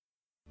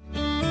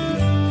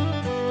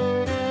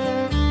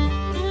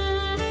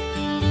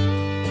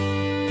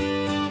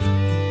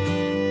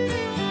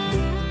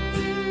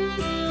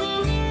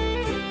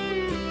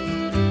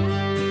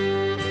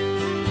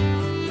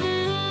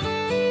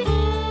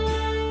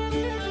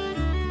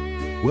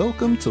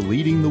Welcome to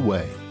Leading the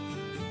Way,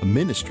 a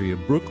ministry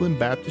of Brooklyn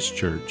Baptist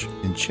Church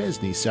in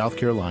Chesnee, South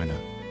Carolina.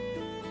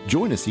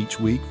 Join us each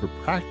week for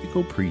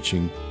practical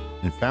preaching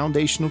and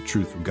foundational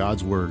truth from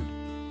God's Word.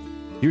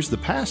 Here's the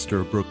pastor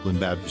of Brooklyn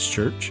Baptist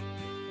Church,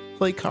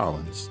 Clay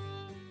Collins.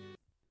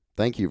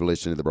 Thank you for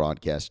listening to the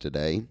broadcast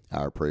today.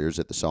 Our prayers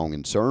at the Song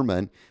and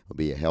Sermon will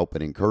be a help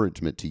and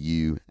encouragement to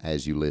you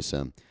as you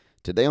listen.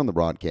 Today on the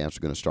broadcast,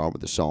 we're going to start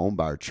with a song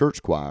by our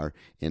church choir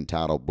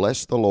entitled,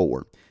 Bless the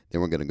Lord. Then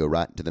we're going to go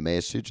right into the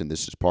message, and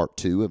this is part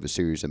 2 of a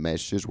series of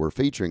messages we're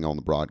featuring on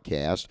the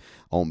broadcast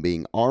on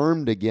being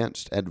armed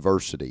against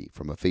adversity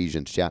from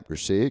Ephesians chapter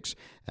 6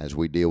 as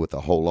we deal with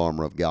the whole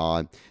armor of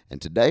God.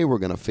 And today we're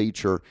going to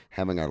feature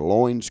having our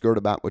loins girt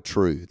about with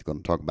truth. We're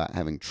going to talk about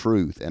having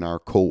truth in our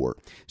core.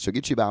 So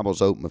get your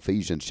Bibles open,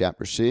 Ephesians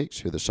chapter 6,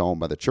 hear the song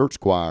by the church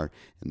choir,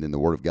 and then the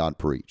Word of God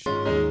preached.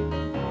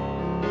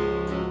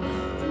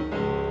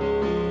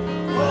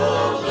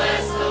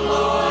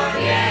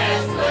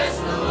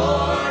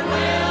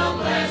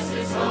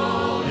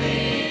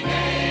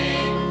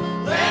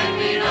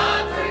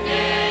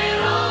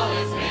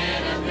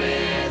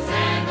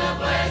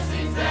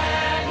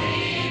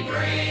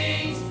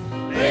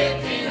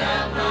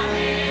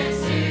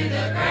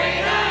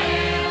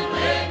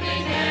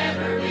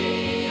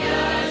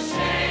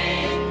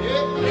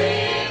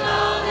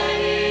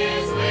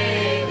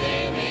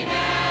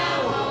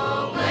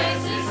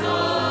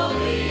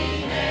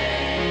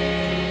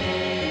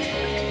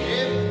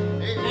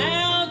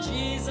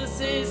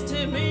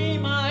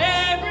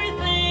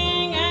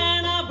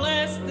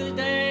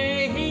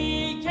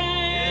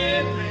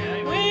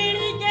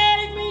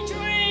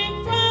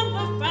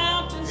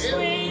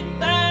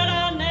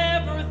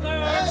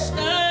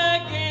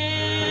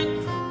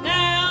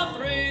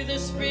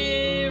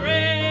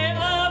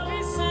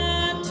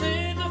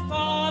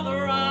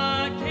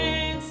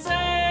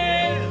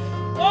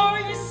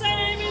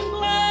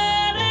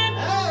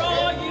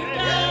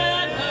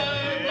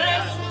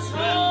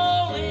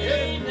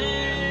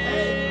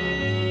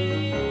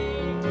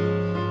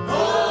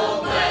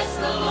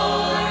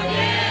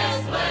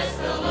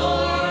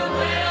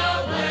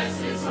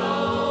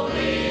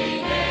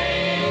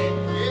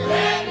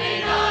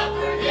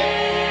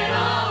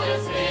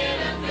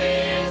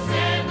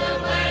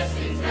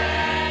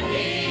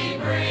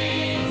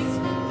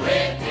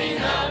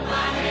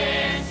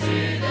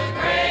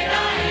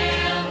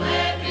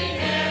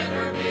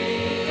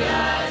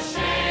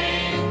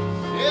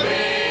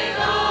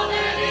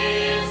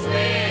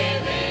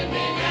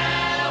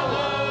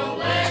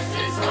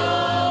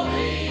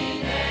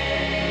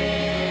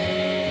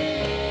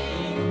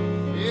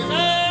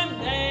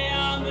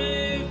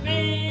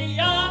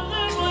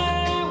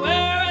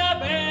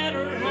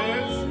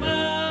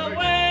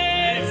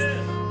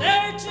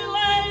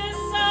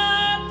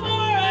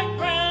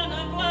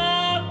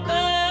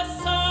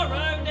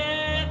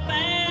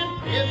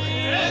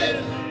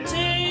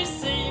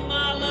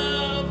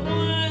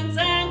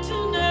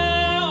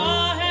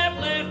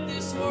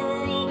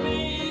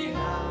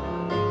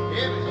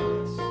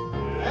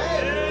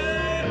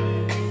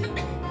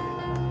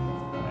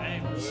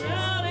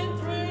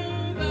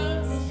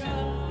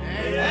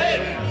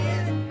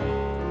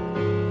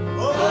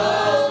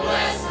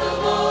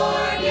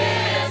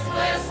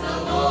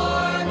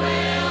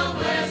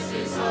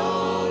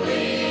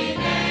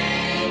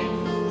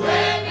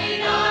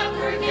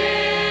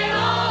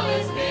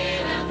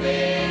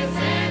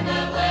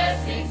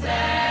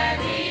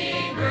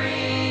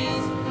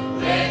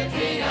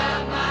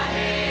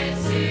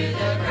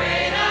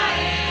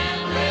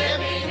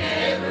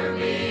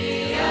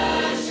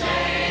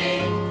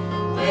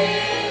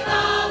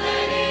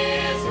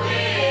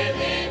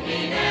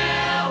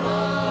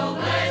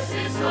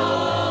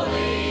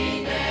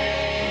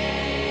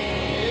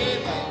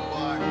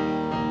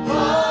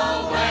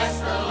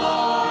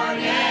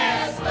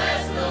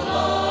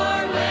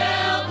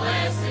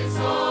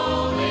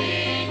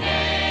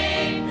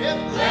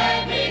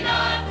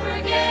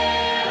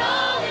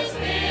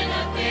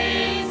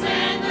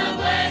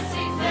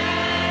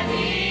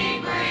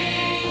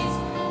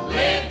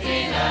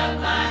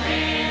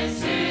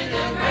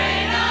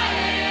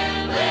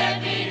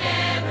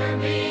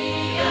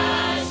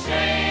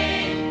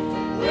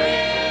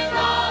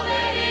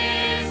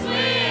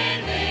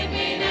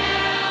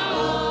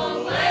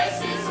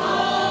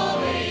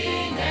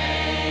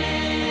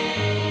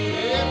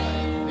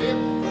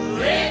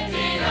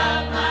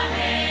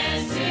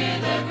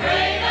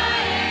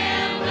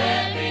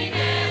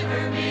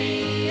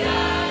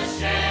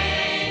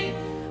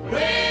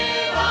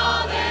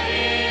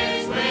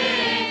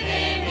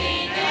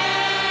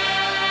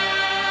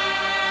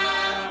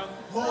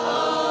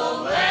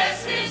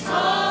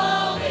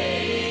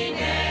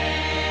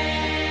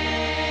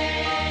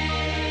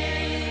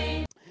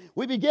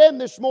 We began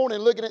this morning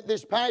looking at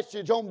this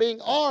passage on being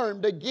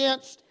armed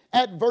against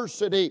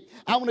adversity.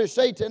 I want to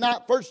say tonight,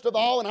 first of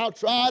all, and I'll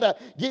try to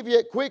give you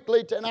it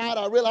quickly tonight.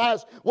 I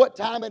realize what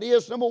time it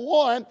is. Number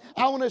one,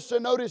 I want us to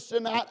notice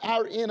tonight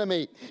our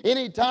enemy.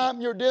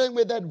 Anytime you're dealing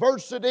with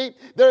adversity,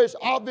 there is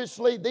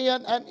obviously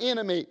then an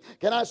enemy.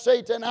 Can I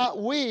say tonight,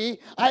 we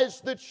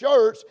as the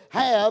church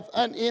have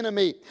an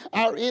enemy.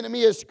 Our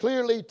enemy is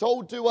clearly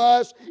told to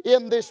us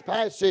in this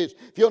passage.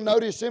 If you'll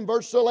notice in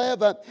verse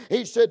 11,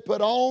 he said,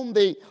 put on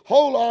the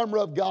whole armor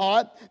of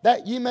God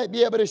that ye may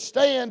be able to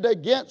stand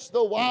against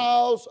the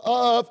wiles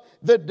of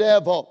the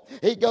devil.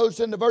 He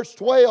goes into verse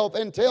 12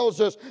 and tells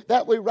us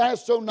that we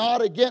wrestle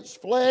not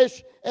against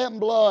flesh and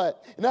blood.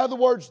 In other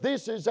words,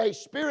 this is a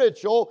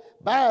spiritual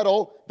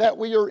battle that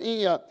we are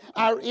in.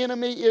 Our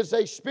enemy is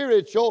a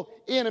spiritual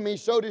enemy,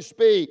 so to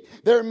speak.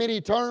 There are many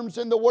terms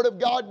in the Word of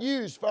God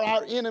used for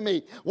our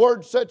enemy.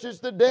 Words such as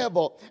the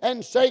devil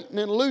and Satan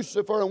and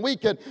Lucifer, and we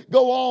could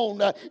go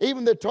on.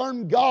 Even the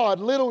term God,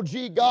 little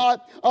g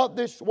God of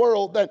this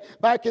world. That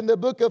back in the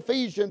book of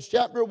Ephesians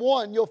chapter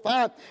 1, you'll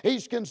find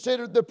he's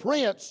considered the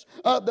prince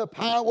of the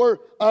power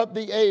of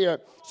the air.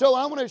 So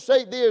I want to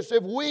say this,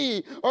 if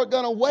we are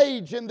going to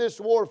wage in this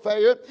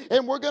warfare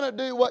and we're going to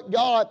do what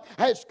God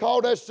has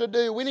called us to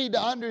do, we need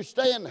to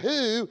understand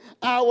who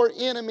our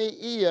enemy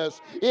is.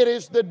 It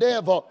is the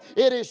devil.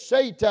 It is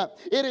Satan.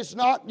 It is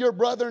not your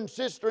brother and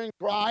sister in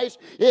Christ.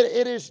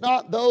 It is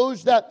not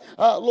those that,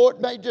 Lord,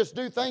 may just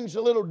do things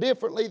a little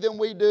differently than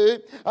we do.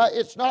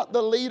 It's not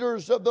the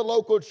leaders of the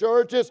local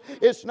churches.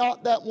 It's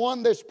not that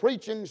one that's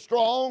preaching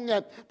strong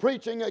and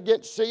preaching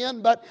against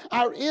sin, but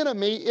our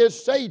enemy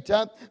is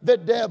Satan, the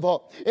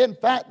devil. In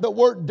fact, the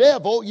word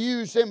devil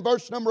used in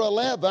verse number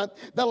 11,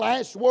 the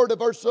last word of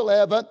verse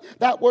 11,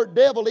 that word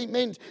devil,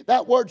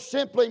 that word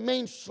simply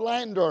means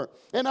slander.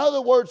 In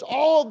other words,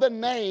 all the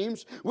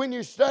names, when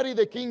you study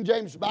the King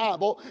James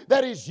Bible,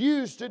 that is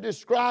used to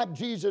describe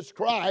Jesus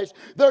Christ,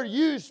 they're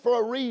used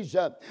for a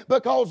reason,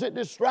 because it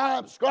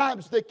describes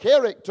the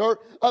character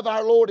of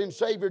our Lord and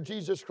Savior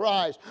Jesus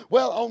Christ.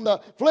 Well, on the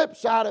flip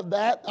side of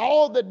that,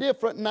 all the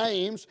different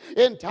names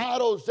and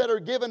titles that are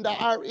given to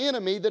our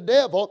enemy, the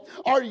devil,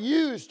 are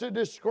used to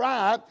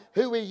describe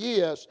who he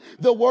is.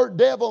 The word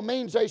devil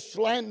means a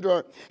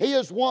slanderer. He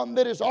is one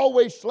that is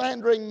always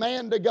slandering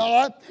man to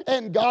God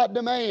and God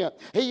to man.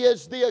 He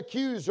is the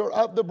accuser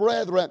of the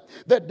brethren.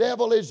 The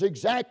devil is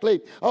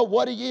exactly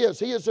what he is.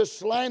 He is a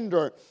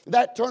slanderer.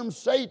 That term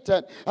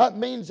Satan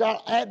means our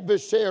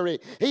adversary.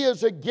 He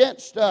is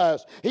against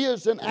us. He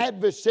is an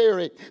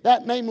adversary.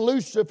 That name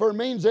Lucifer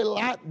means a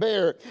light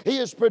bearer. He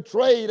is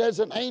portrayed as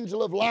an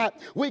angel of light.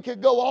 We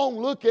could go on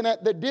looking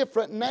at the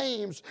different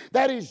names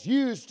that is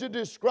used to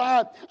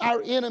describe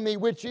our enemy,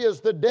 which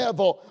is the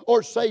devil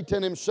or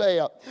Satan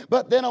himself.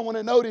 But then I want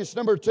to notice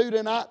number 2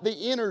 tonight,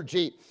 the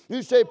energy.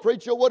 You say,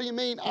 preacher, what do you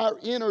mean our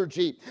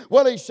energy?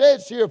 Well, he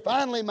says here,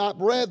 finally, my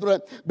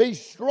brethren, be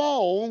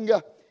strong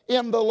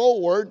in the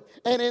Lord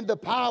and in the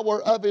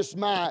power of His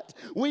might.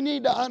 We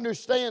need to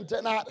understand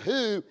tonight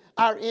who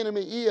our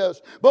enemy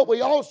is, but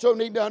we also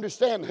need to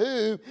understand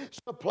who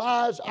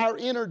supplies our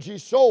energy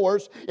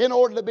source in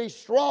order to be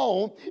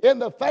strong in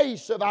the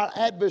face of our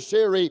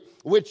adversary,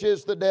 which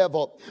is the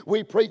devil.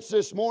 We preached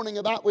this morning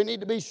about we need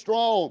to be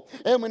strong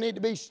and we need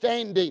to be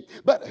standing,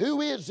 but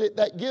who is it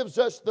that gives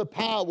us the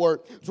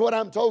power? Is what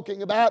I'm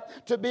talking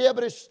about, to be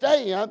able to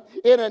stand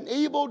in an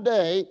evil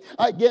day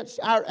against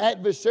our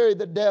adversary,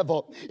 the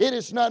devil. It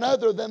is none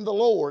other than the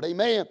Lord.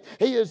 Amen.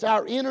 He is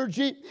our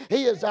energy.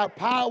 He is our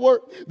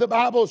power. The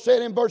Bible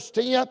said in verse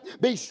 10,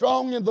 be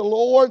strong in the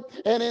Lord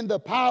and in the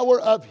power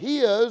of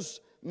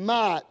His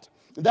might.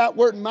 That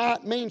word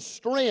might means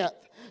strength,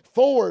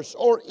 force,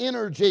 or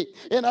energy.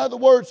 In other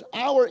words,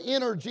 our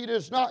energy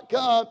does not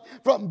come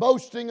from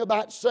boasting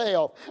about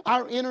self.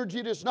 Our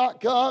energy does not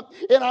come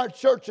in our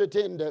church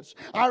attendance.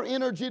 Our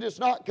energy does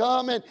not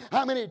come in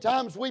how many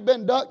times we've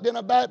been ducked in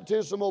a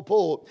baptismal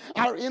pool.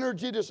 Our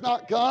energy does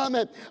not come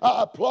in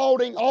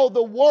applauding all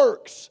the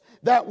works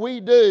that we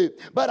do,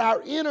 but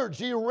our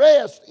energy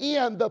rests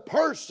in the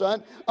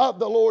person of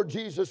the Lord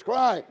Jesus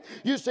Christ.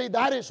 You see,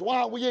 that is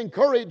why we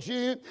encourage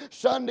you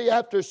Sunday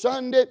after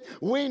Sunday,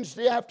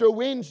 Wednesday after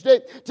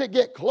Wednesday, to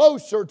get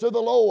closer to the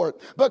Lord,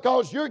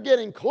 because you're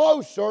getting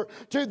closer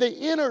to the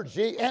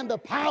energy and the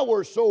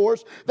power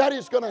source that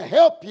is going to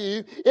help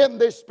you in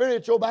this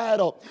spiritual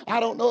battle.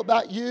 I don't know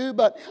about you,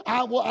 but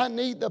I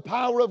need the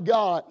power of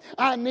God.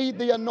 I need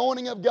the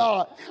anointing of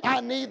God.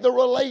 I need the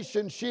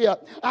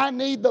relationship. I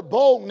need the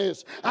boldness.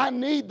 I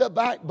need the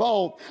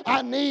backbone.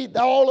 I need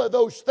all of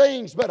those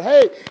things. But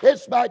hey,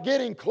 it's by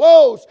getting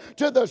close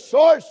to the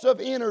source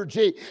of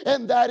energy,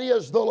 and that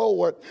is the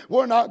Lord.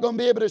 We're not going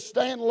to be able to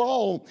stand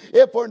long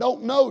if we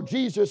don't know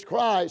Jesus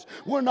Christ.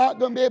 We're not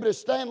going to be able to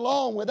stand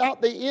long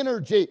without the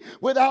energy,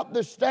 without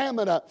the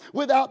stamina,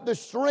 without the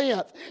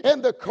strength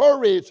and the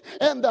courage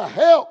and the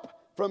help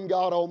from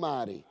God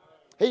Almighty.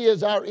 He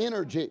is our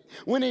energy.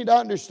 We need to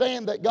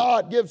understand that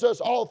God gives us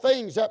all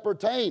things that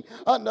pertain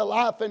unto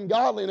life and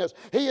godliness.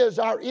 He is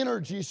our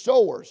energy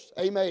source.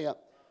 Amen.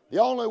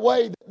 The only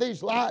way that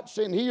these lights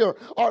in here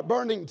are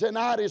burning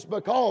tonight is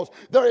because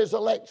there is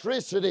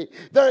electricity.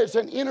 There is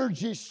an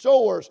energy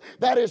source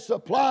that is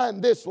supplying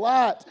this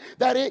light,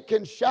 that it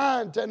can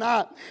shine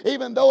tonight.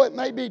 Even though it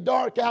may be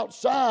dark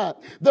outside,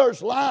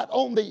 there's light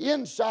on the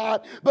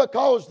inside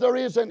because there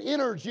is an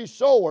energy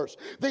source.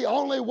 The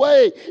only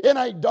way in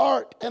a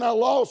dark and a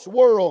lost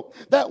world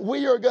that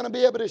we are going to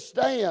be able to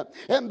stand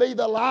and be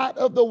the light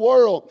of the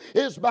world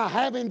is by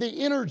having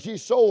the energy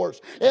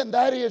source, and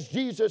that is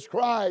Jesus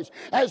Christ,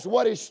 as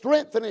what is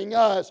strengthening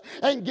us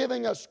and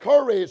giving us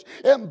courage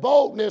and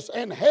boldness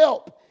and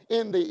help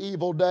in the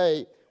evil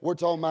day. We're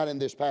talking about in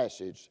this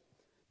passage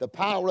the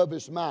power of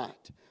His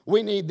might.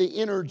 We need the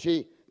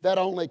energy that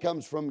only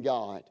comes from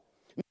God.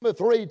 Number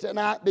 3,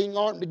 tonight, being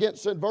armed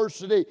against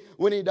adversity,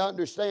 we need to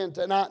understand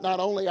tonight not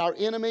only our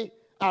enemy,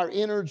 our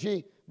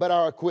energy, but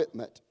our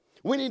equipment.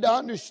 We need to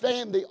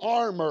understand the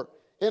armor.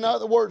 In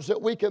other words,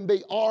 that we can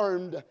be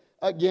armed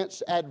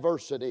against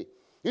adversity.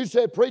 You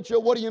said, preacher,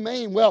 what do you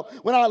mean? Well,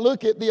 when I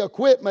look at the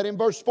equipment in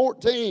verse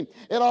 14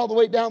 and all the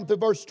way down to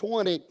verse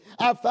 20,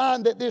 I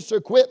find that this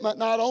equipment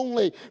not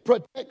only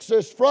protects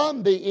us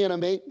from the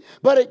enemy,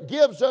 but it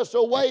gives us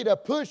a way to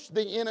push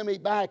the enemy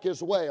back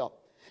as well.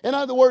 In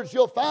other words,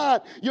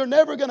 you're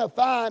never going to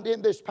find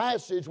in this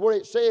passage where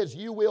it says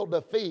you will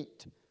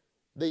defeat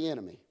the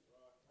enemy.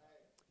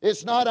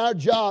 It's not our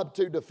job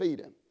to defeat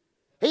him.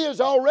 He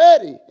has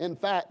already, in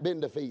fact,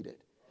 been defeated.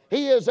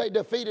 He is a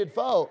defeated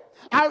foe.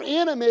 Our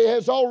enemy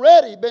has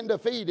already been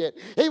defeated.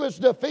 He was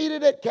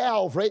defeated at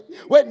Calvary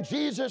when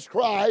Jesus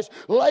Christ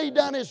laid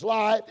down His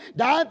life,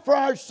 died for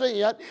our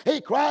sin. He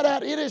cried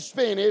out, "It is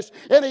finished,"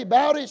 and He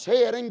bowed His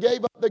head and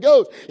gave up the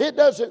ghost. It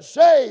doesn't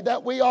say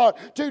that we are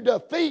to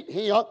defeat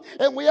Him,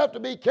 and we have to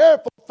be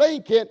careful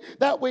thinking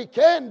that we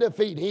can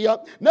defeat Him.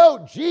 No,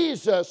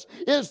 Jesus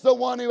is the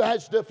one who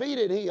has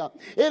defeated Him.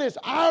 It is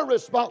our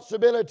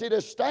responsibility to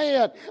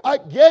stand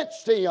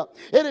against Him.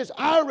 It is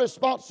our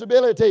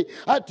responsibility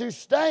to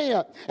stand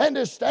and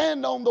to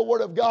stand on the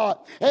Word of God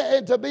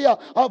and to be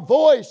a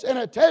voice and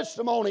a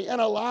testimony and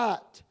a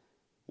light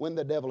when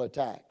the devil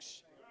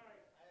attacks.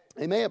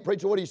 Amen.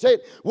 Preacher, what he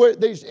said,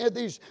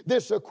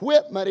 this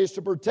equipment is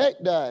to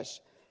protect us,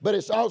 but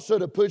it's also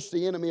to push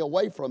the enemy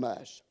away from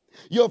us.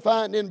 You'll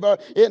find in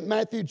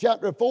Matthew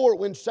chapter 4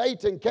 when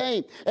Satan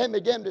came and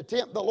began to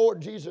tempt the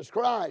Lord Jesus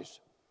Christ.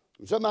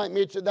 Somebody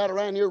mentioned that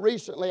around here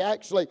recently,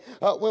 actually,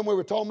 when we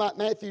were talking about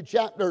Matthew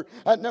chapter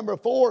number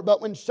 4.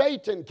 But when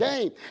Satan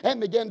came and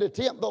began to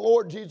tempt the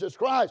Lord Jesus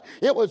Christ,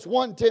 it was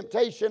one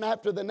temptation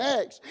after the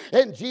next.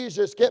 And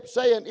Jesus kept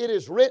saying, "It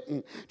is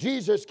written."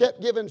 Jesus kept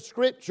giving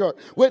scripture,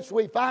 which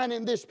we find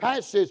in this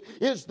passage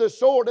is the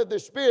sword of the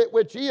Spirit,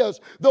 which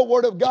is the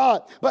Word of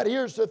God. But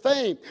here's the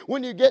thing.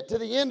 When you get to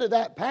the end of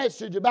that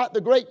passage about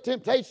the great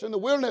temptation in the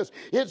wilderness,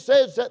 it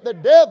says that the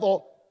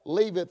devil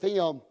leaveth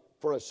him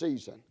for a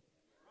season.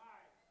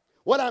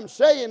 What I'm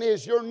saying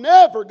is you're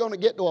never going to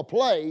get to a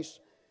place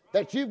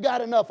that you've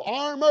got enough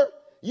armor,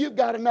 you've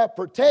got enough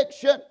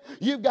protection,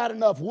 you've got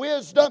enough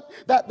wisdom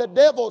that the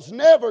devil's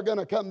never going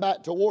to come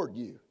back toward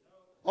you.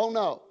 Oh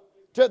no.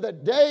 To the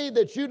day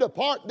that you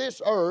depart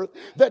this earth,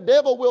 the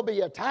devil will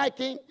be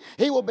attacking.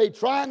 He will be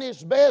trying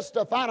his best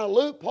to find a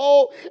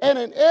loophole and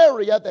an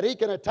area that he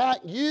can attack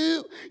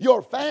you,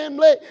 your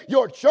family,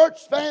 your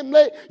church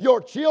family,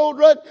 your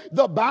children,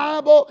 the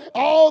Bible,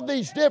 all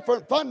these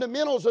different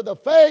fundamentals of the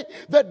faith.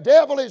 The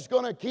devil is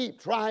going to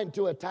keep trying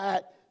to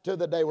attack to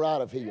the day we're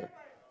out of here.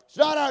 It's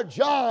not our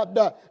job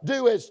to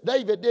do as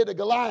David did to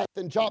Goliath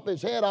and chop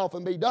his head off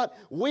and be done.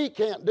 We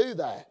can't do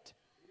that,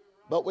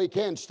 but we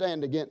can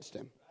stand against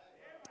him.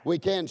 We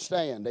can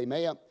stand,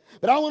 amen.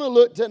 But I want to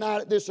look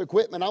tonight at this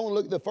equipment. I want to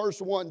look at the first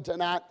one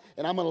tonight,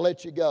 and I'm going to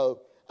let you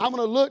go. I'm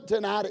going to look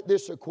tonight at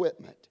this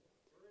equipment.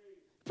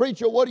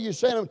 Preacher, what are you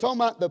saying? I'm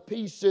talking about the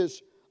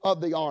pieces of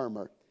the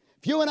armor.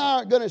 If you and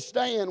I are going to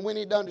stand, we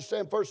need to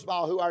understand, first of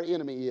all, who our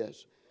enemy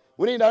is.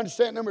 We need to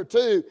understand, number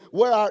 2,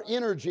 where our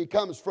energy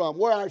comes from,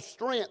 where our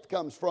strength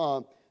comes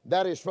from.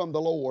 That is from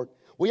the Lord.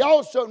 We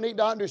also need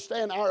to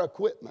understand our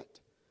equipment.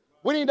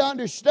 We need to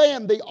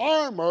understand the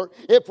armor.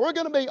 If we're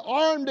going to be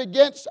armed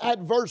against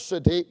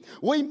adversity,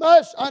 we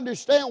must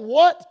understand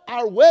what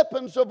our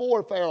weapons of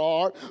warfare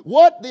are,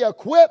 what the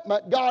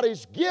equipment God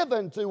has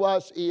given to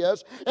us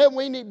is, and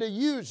we need to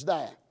use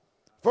that.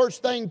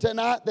 First thing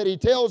tonight that He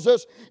tells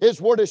us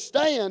is we're to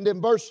stand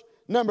in verse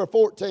number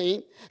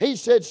 14. He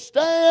said,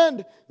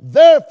 "Stand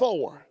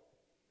therefore."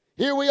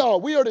 Here we are.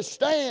 We are to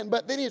stand,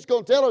 but then He's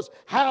going to tell us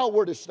how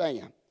we're to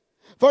stand.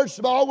 First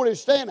of all, we're to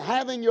stand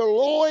having your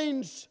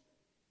loins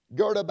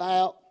girt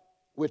about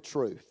with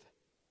truth.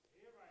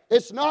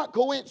 It's not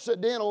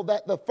coincidental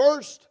that the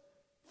first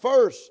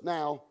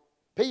now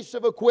piece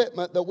of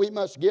equipment that we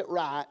must get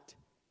right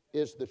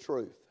is the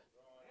truth.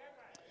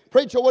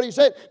 Preacher, what he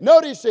said,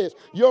 notice this,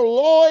 your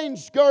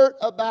loins girt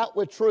about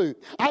with truth.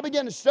 I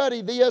began to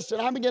study this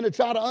and I began to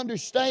try to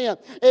understand.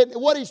 And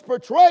what he's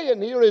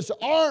portraying here is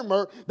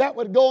armor that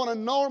would go on a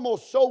normal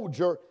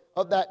soldier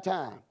of that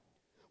time.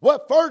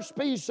 What first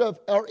piece of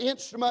or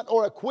instrument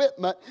or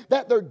equipment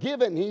that they're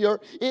given here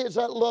is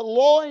that the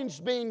loins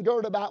being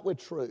girt about with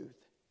truth.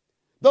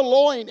 The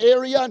loin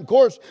area, and of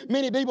course,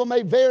 many people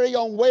may vary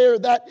on where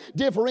that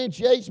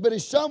differentiates, but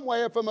it's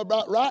somewhere from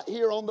about right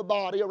here on the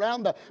body,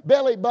 around the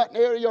belly button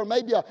area, or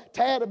maybe a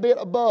tad a bit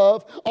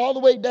above, all the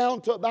way down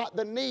to about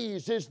the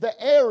knees is the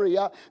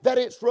area that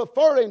it's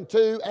referring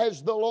to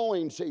as the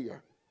loins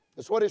here.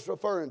 That's what it's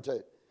referring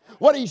to.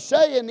 What he's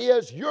saying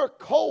is your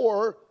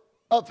core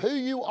of who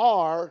you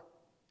are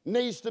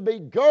needs to be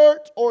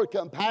girt or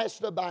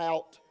compassed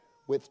about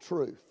with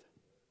truth.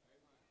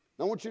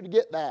 I want you to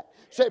get that.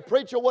 Say,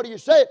 preacher, what do you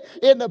say?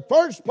 In the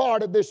first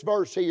part of this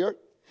verse here,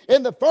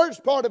 in the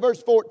first part of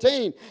verse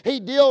 14, he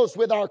deals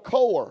with our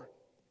core.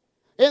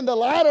 In the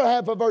latter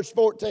half of verse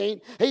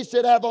 14, he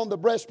said, have on the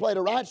breastplate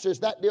of righteousness.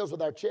 That deals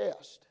with our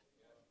chest.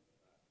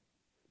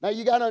 Now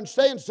you got to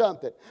understand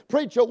something.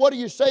 Preacher, what are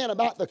you saying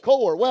about the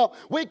core? Well,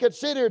 we could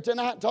sit here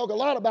tonight and talk a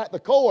lot about the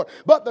core,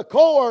 but the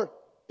core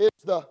is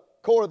the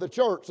core of the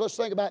church. Let's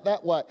think about it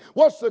that way.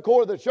 What's the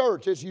core of the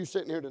church? It's you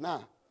sitting here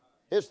tonight.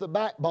 It's the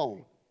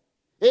backbone.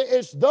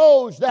 It's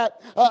those that,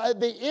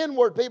 the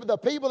inward people, the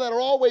people that are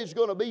always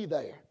going to be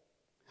there.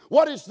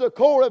 What is the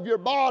core of your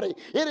body?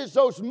 It is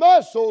those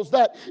muscles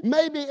that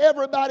maybe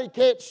everybody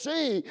can't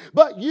see,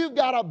 but you've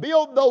got to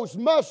build those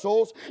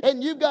muscles,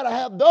 and you've got to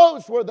have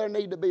those where they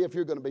need to be if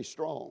you're going to be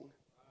strong.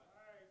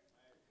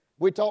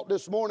 We talked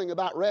this morning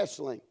about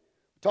wrestling.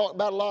 Talked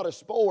about a lot of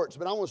sports,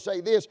 but I want to say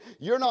this.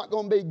 You're not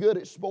going to be good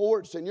at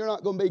sports, and you're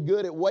not going to be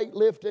good at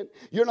weightlifting.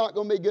 You're not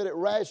going to be good at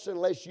wrestling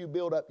unless you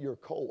build up your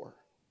core.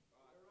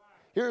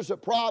 Here's the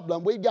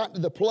problem. We've gotten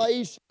to the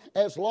place,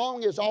 as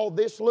long as all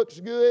this looks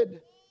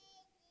good,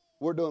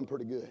 we're doing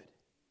pretty good.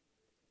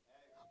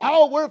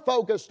 All we're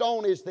focused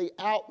on is the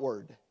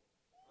outward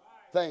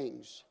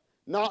things,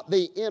 not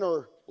the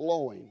inner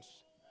loins.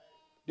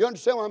 Do you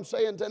understand what I'm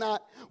saying tonight?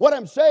 What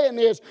I'm saying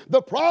is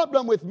the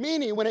problem with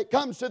many when it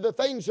comes to the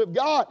things of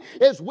God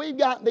is we've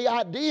got the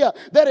idea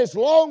that as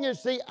long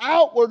as the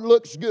outward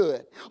looks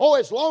good, oh,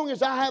 as long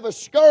as I have a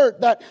skirt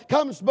that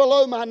comes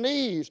below my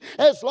knees,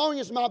 as long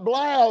as my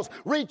blouse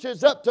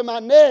reaches up to my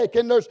neck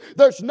and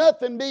there's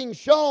nothing being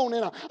shown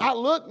and I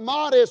look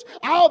modest,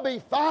 I'll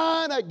be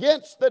fine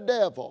against the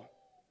devil.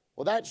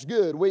 Well, that's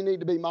good. We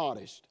need to be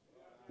modest.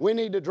 We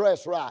need to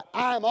dress right.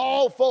 I'm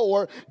all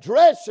for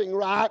dressing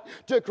right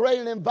to create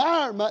an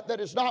environment that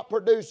does not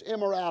produce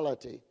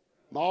immorality.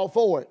 I'm all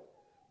for it.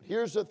 But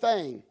here's the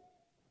thing.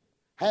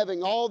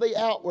 Having all the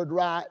outward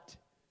right,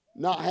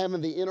 not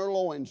having the inner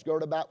loins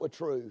girt about with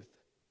truth,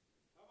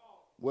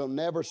 will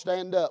never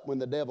stand up when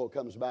the devil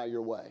comes by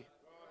your way.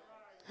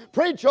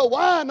 Preacher,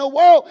 why in the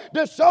world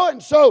does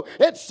so-and-so,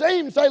 it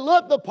seems they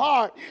look the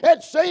part.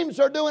 It seems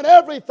they're doing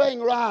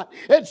everything right.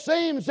 It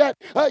seems that,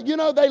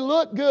 they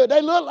look good.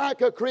 They look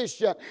like a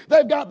Christian.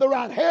 They've got the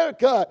right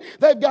haircut.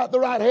 They've got the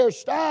right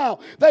hairstyle.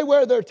 They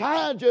wear their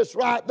tie just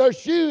right. Their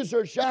shoes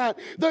are shine.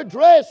 Their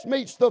dress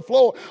meets the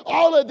floor.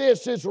 All of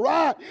this is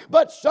right,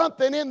 but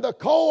something in the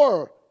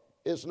core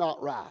is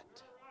not right.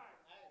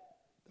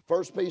 The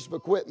first piece of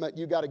equipment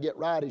you got to get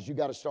right is you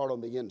got to start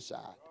on the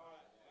inside.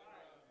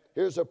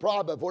 Here's the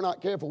problem. If we're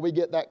not careful, we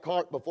get that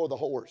cart before the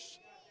horse.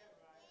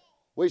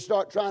 We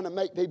start trying to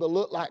make people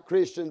look like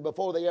Christians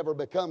before they ever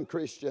become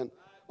Christian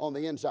on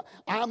the inside.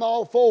 I'm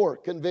all for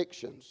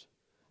convictions.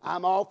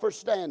 I'm all for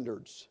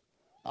standards.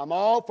 I'm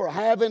all for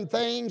having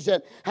things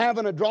and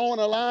drawing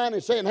a line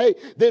and saying, hey,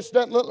 this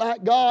doesn't look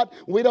like God.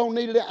 We don't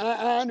need it.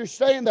 I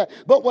understand that.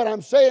 But what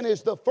I'm saying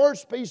is the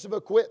first piece of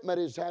equipment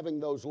is having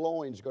those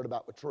loins girt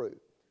about with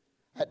truth.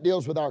 That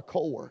deals with our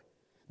core.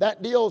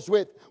 That deals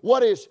with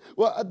what is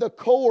the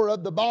core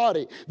of the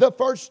body. The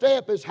first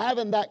step is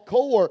having that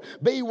core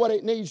be what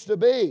it needs to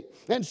be.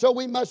 And so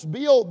we must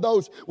build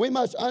those. We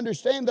must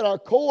understand that our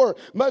core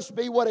must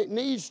be what it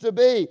needs to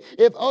be.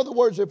 In other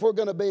words, if we're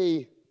going to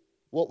be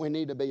what we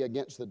need to be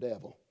against the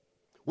devil.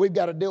 We've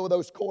got to deal with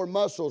those core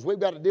muscles.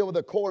 We've got to deal with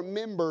the core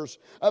members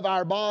of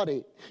our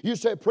body. You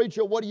say,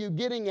 preacher, what are you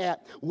getting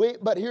at?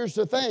 But here's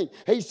the thing.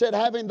 He said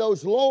having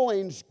those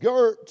loins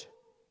girt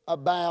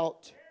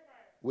about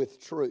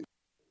with truth.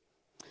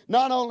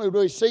 Not only do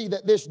we see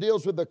that this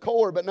deals with the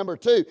core, but number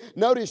two,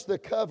 notice the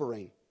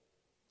covering.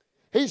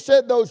 He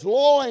said those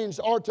loins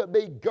are to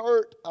be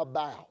girt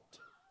about.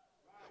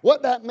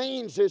 What that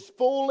means is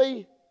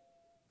fully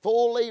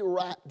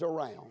wrapped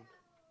around.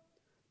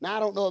 Now, I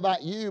don't know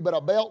about you, but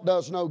a belt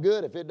does no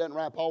good if it doesn't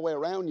wrap all the way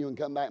around you and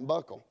come back and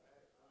buckle.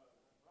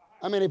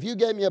 I mean, if you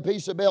gave me a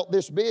piece of belt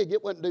this big,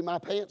 it wouldn't do my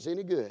pants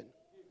any good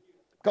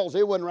because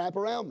it wouldn't wrap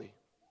around me.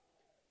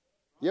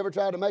 You ever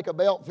tried to make a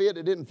belt fit?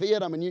 It didn't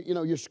fit. I mean,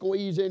 you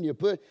squeeze in, you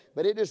put,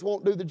 but it just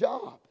won't do the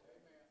job.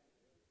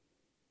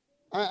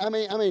 I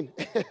mean, amen.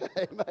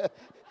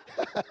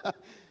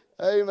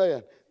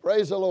 Amen.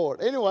 Praise the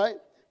Lord. Anyway,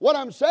 what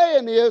I'm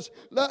saying is,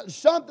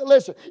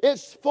 listen,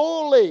 it's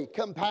fully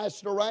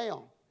compassed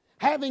around.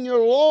 Having your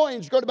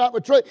loins girded about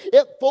with truth.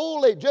 It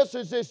fully, just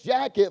as this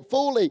jacket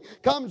fully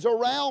comes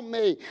around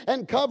me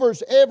and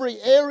covers every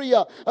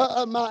area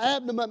of my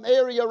abdomen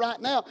area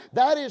right now.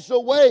 That is the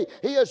way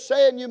He is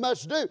saying you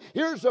must do.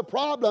 Here's the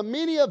problem.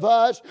 Many of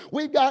us,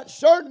 we've got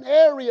certain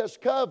areas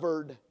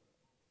covered,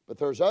 but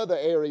there's other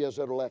areas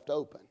that are left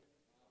open.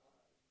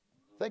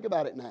 Think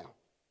about it now.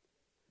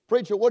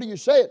 Preacher, what are you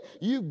saying?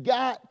 You've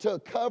got to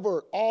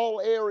cover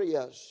all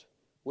areas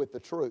with the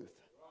truth.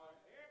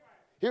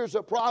 Here's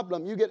the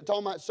problem. You get to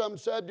talking about some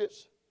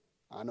subjects.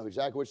 I know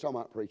exactly what you're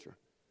talking about, preacher.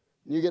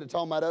 You get to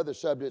talking about other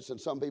subjects, and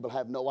some people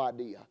have no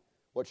idea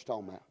what you're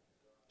talking about.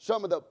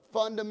 Some of the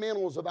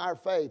fundamentals of our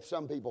faith,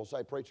 some people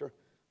say, preacher,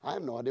 I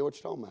have no idea what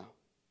you're talking about.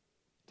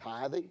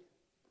 Tithing,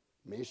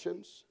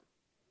 missions,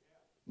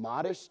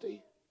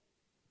 modesty.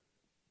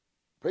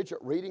 Preacher,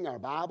 reading our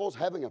Bibles,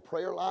 having a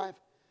prayer life.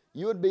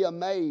 You would be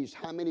amazed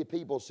how many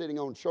people sitting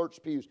on church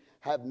pews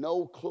have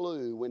no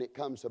clue when it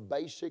comes to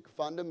basic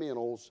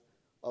fundamentals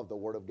of the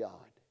Word of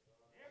God.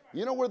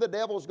 You know where the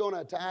devil's going to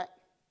attack?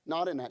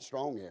 Not in that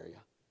strong area.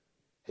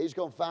 He's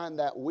going to find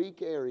that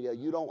weak area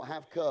you don't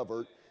have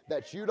covered,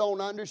 that you don't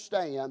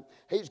understand.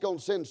 He's going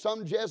to send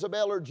some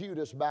Jezebel or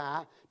Judas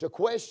by to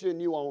question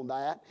you on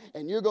that,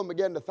 and you're going to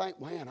begin to think,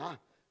 man,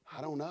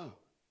 I don't know.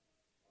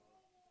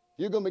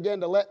 You're going to begin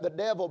to let the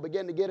devil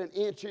begin to get an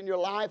inch in your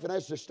life, and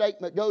as the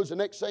statement goes, the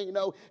next thing you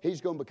know,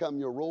 he's going to become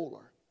your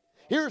ruler.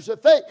 Here's the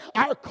thing,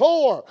 our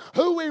core,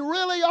 who we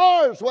really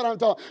are is what I'm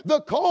talking.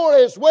 The core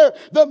is where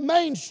the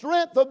main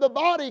strength of the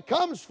body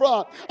comes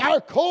from.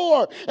 Our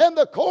core and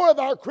the core of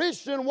our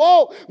Christian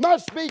walk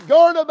must be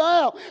girded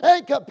about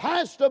and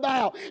compassed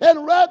about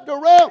and wrapped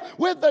around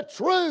with the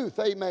truth.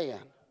 Amen.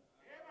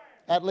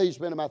 That leads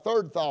me to my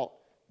third thought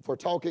for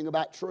talking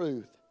about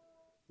truth.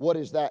 What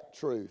is that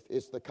truth?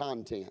 It's the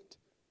content.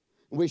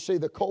 We see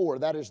the core,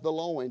 that is the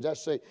loins.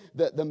 That's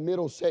the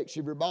middle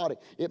section of your body.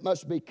 It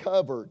must be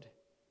covered.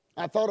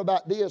 I thought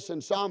about this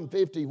in Psalm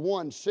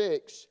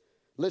 51:6.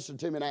 Listen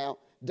to me now.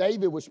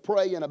 David was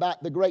praying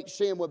about the great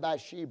sin with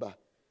Bathsheba.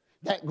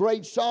 That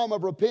great psalm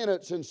of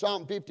repentance in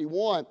Psalm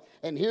 51.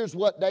 And here's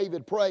what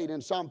David prayed in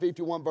Psalm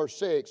 51 verse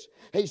 6.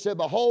 He said,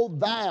 behold,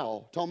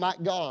 thou, talking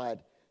about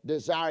God,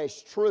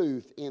 desirest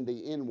truth in the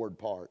inward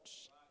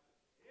parts.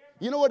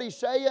 You know what he's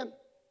saying?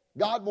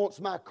 God wants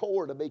my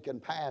core to be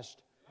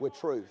compassed with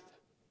truth.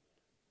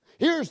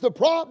 Here's the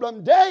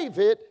problem.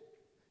 David,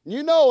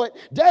 you know it,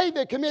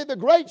 David committed the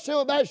great sin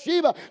of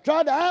Bathsheba,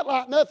 tried to act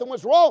like nothing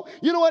was wrong.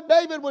 You know what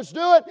David was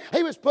doing?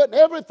 He was putting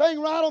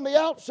everything right on the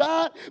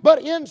outside,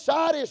 but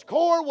inside his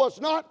core was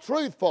not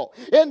truthful.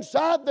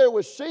 Inside there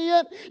was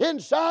sin.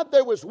 Inside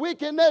there was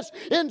wickedness.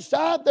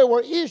 Inside there were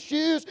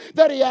issues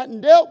that he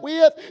hadn't dealt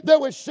with. There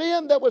was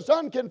sin that was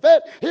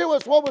unconfessed. Here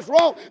was what was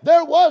wrong.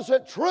 There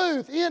wasn't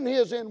truth in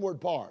his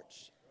inward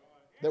parts.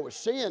 There was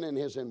sin in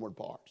his inward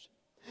parts.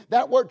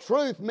 That word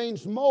truth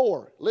means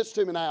more.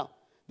 Listen to me now.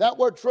 That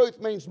word truth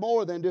means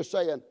more than just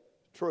saying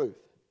truth.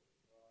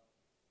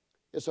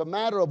 It's a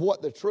matter of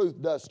what the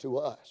truth does to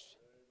us.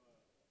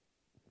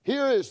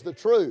 Here is the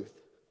truth.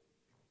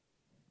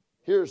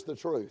 Here's the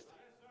truth.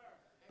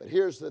 But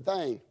here's the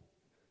thing.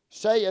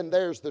 Saying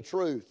there's the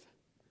truth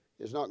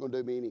is not going to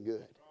do me any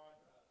good.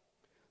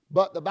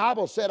 But the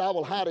Bible said, I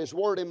will hide His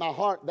word in my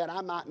heart that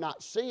I might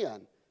not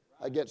sin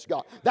against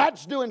God.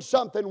 That's doing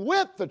something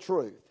with the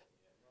truth.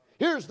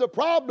 Here's the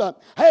problem.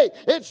 Hey,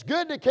 it's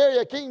good to carry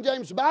a King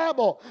James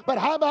Bible, but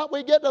how about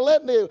we get to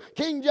let the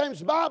King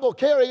James Bible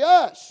carry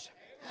us?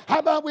 How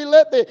about we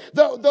let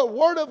the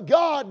Word of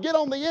God get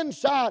on the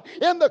inside,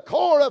 in the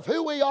core of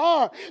who we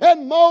are,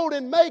 and mold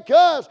and make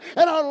us,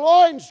 and our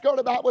loins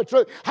girded about with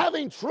truth.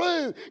 Having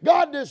truth,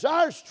 God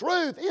desires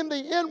truth in the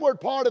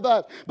inward part of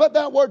us. But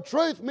that word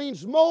truth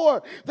means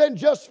more than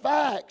just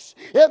facts.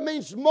 It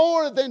means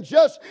more than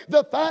just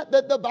the fact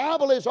that the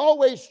Bible is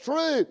always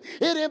true.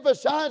 It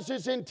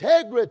emphasizes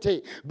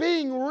integrity,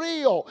 being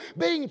real,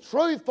 being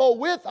truthful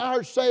with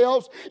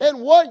ourselves,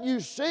 and what you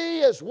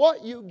see is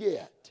what you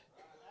get.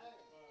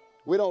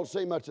 We don't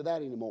see much of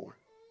that anymore.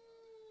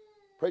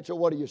 Preacher,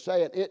 what are you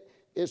saying?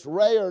 It's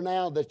rare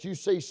now that you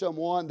see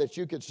someone that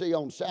you could see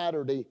on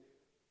Saturday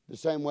the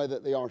same way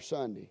that they are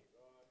Sunday.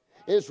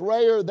 It's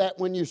rare that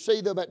when you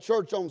see them at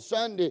church on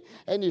Sunday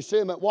and you see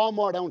them at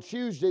Walmart on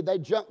Tuesday, they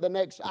jump the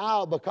next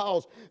aisle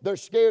because they're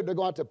scared they're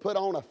going to put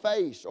on a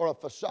face or a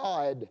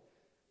facade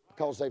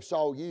because they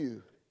saw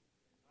you.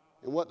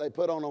 And what they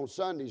put on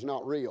Sunday is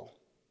not real.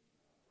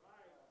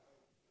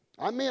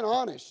 I'm being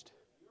honest.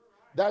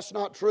 That's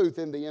not truth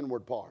in the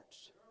inward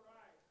parts.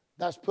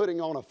 That's putting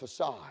on a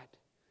facade,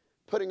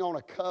 putting on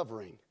a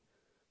covering,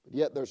 but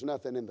yet there's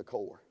nothing in the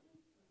core.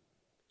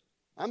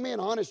 I'm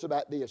being honest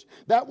about this.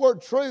 That word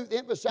truth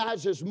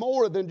emphasizes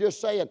more than just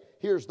saying,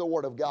 here's the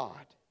Word of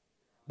God.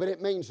 But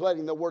it means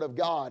letting the Word of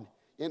God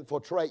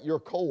infiltrate your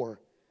core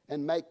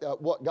and make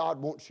what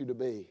God wants you to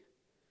be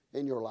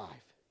in your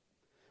life.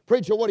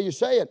 Preacher, what are you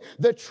saying?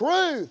 The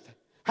truth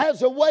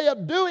has a way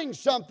of doing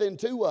something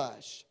to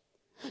us.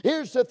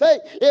 Here's the thing.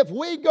 If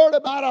we gird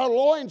about our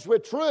loins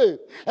with truth,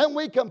 and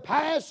we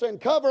compass and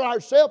cover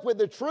ourselves with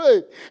the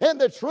truth, and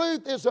the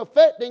truth is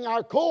affecting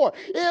our core,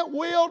 it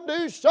will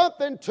do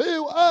something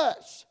to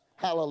us.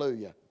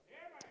 Hallelujah.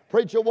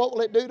 Preacher, what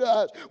will it do to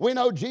us? We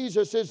know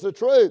Jesus is the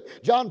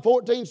truth. John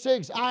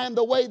 14:6, I am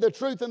the way, the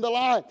truth, and the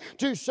life.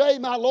 To say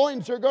my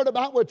loins are girded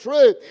about with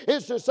truth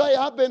is to say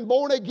I've been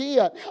born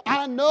again.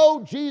 I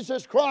know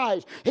Jesus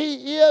Christ.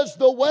 He is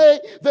the way,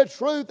 the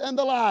truth, and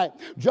the life.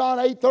 John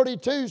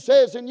 8:32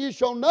 says, and you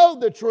shall know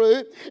the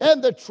truth,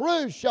 and the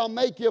truth shall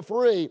make you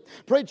free.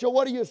 Preacher,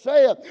 what are you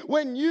saying?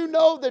 When you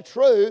know the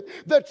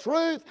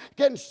truth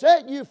can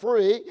set you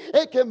free.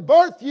 It can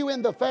birth you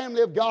in the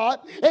family of God.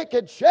 It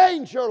can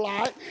change your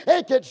life.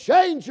 It can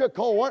change your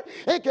core.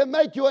 It can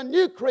make you a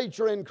new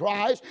creature in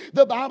Christ.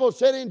 The Bible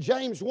said in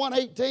James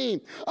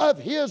 1:18, of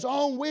His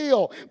own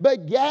will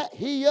begat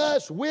He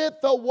us with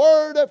the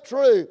word of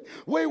truth.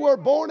 We were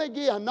born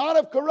again, not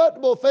of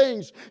corruptible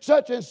things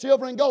such as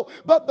silver and gold,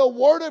 but the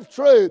word of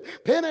truth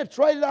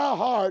penetrated our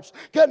hearts,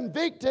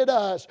 convicted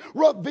us,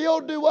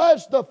 revealed to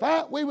us the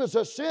fact we was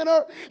a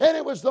sinner, and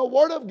it was the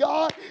word of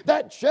God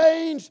that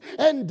changed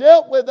and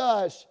dealt with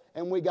us,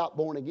 and we got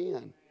born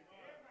again.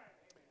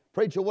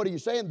 Preacher, what are you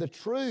saying? The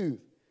truth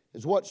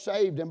is what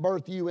saved and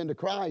birthed you into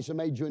Christ and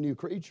made you a new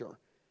creature.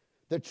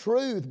 The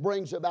truth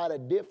brings about a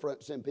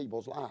difference in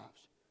people's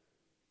lives.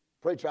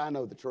 Preacher, I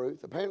know the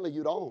truth. Apparently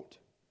you don't.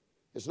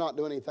 It's not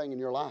doing anything in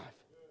your life.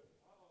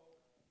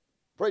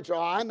 Preacher,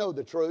 I know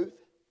the truth.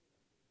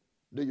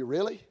 Do you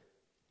really?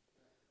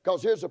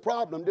 Because here's the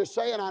problem. Just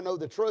saying I know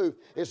the truth,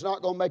 it's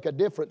not going to make a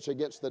difference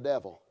against the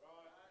devil.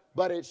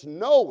 But it's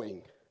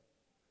knowing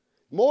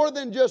more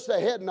than just a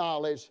head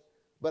knowledge,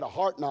 but a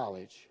heart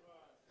knowledge.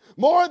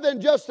 More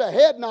than just a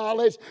head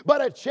knowledge,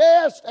 but a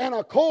chest and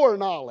a core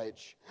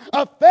knowledge,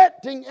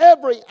 affecting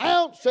every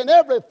ounce and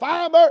every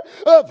fiber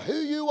of who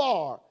you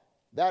are.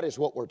 That is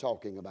what we're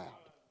talking about.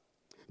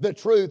 The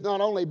truth not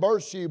only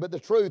bursts you, but the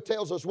truth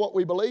tells us what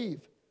we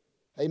believe.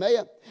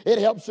 Amen. It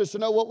helps us to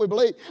know what we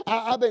believe.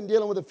 I've been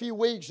dealing with a few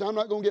weeks, and I'm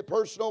not going to get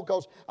personal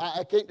because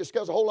I can't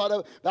discuss a whole lot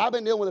of it, but I've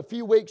been dealing with a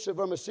few weeks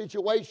from a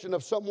situation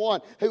of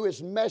someone who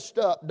is messed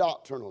up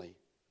doctrinally.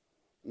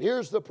 And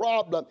here's the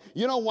problem.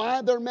 You know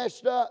why they're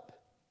messed up?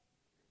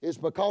 It's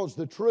because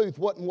the truth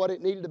wasn't what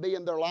it needed to be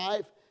in their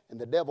life,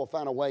 and the devil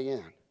found a way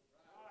in.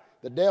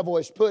 The devil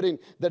is putting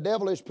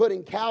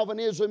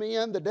Calvinism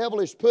in. The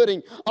devil is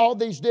putting all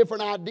these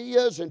different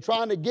ideas and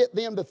trying to get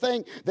them to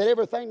think that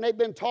everything they've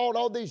been taught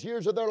all these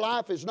years of their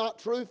life is not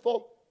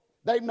truthful.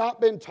 They've not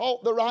been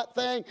taught the right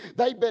thing.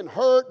 They've been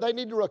hurt. They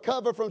need to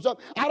recover from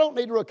something. I don't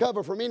need to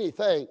recover from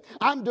anything.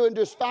 I'm doing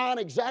just fine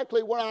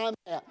exactly where I'm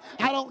at.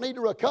 I don't need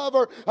to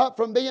recover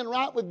from being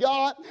right with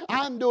God.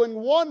 I'm doing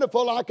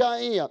wonderful like I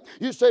am.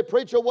 You say,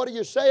 preacher, what are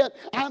you saying?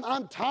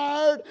 I'm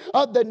tired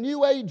of the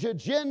New Age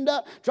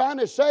agenda trying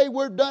to say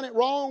we've done it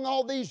wrong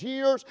all these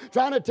years,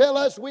 trying to tell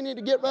us we need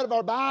to get rid of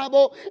our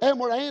Bible and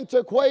we're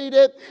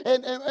antiquated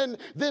and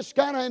this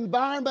kind of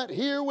environment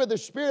here with the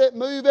Spirit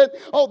moving.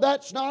 Oh,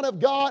 that's not of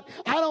God.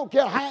 I don't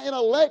care how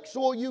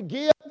intellectual you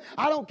get.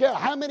 I don't care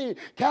how many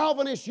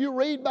Calvinists you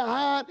read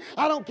behind.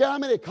 I don't care how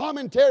many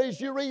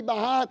commentaries you read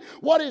behind.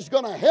 What is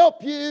going to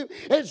help you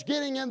is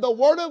getting in the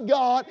Word of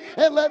God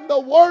and letting the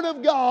Word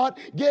of God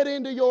get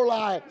into your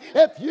life.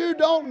 If you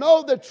don't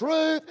know the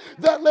truth,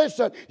 then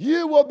listen,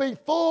 you will be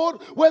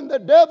fooled when the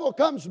devil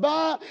comes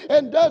by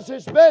and does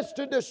his best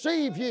to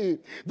deceive you.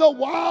 The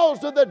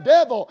wiles of the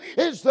devil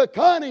is the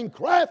cunning,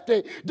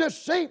 crafty,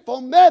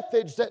 deceitful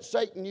methods that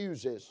Satan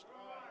uses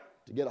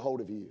to get a hold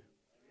of you.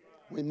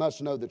 We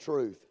must know the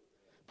truth.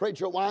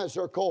 Preacher, why is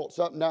there cults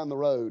up and down the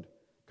road?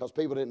 Because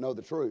people didn't know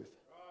the truth.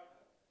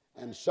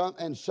 And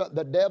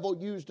the devil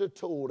used a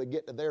tool to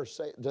get to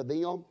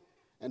them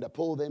and to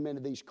pull them into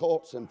these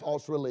cults and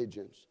false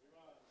religions.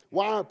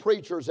 Why are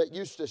preachers that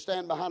used to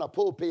stand behind a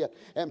pulpit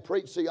and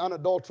preach the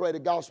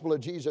unadulterated gospel of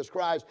Jesus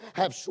Christ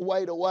have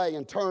swayed away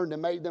and turned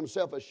and made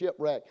themselves a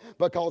shipwreck?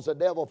 Because the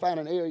devil found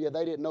an area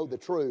they didn't know the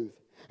truth.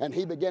 And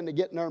he began to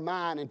get in their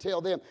mind and tell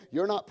them,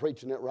 you're not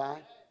preaching it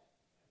right.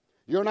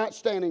 You're not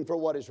standing for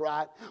what is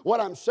right.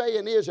 What I'm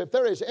saying is, if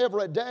there is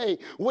ever a day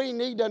we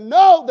need to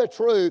know the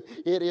truth,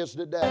 it is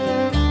today.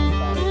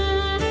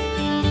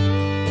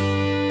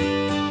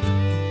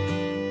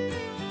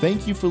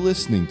 Thank you for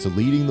listening to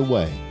Leading the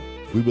Way.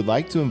 We would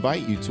like to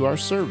invite you to our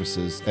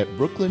services at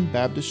Brooklyn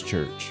Baptist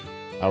Church.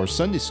 Our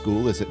Sunday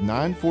school is at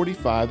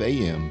 9:45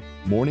 a.m.,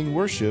 morning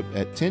worship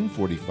at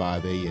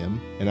 10:45 a.m.,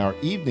 and our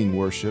evening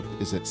worship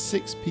is at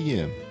 6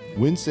 p.m.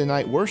 Wednesday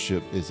night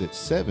worship is at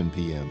 7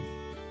 p.m.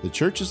 The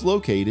church is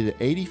located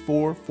at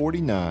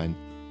 8449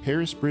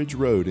 Harris Bridge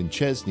Road in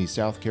Chesney,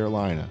 South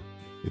Carolina.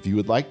 If you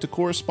would like to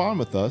correspond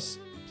with us,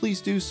 please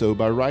do so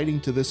by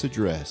writing to this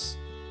address.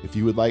 If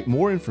you would like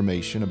more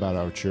information about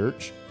our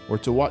church or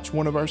to watch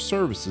one of our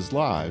services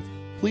live,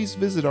 please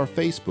visit our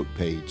Facebook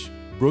page,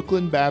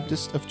 Brooklyn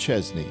Baptist of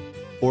Chesney,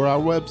 or our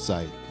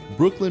website,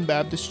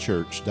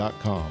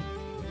 brooklynbaptistchurch.com.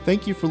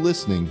 Thank you for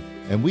listening,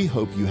 and we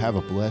hope you have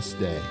a blessed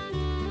day.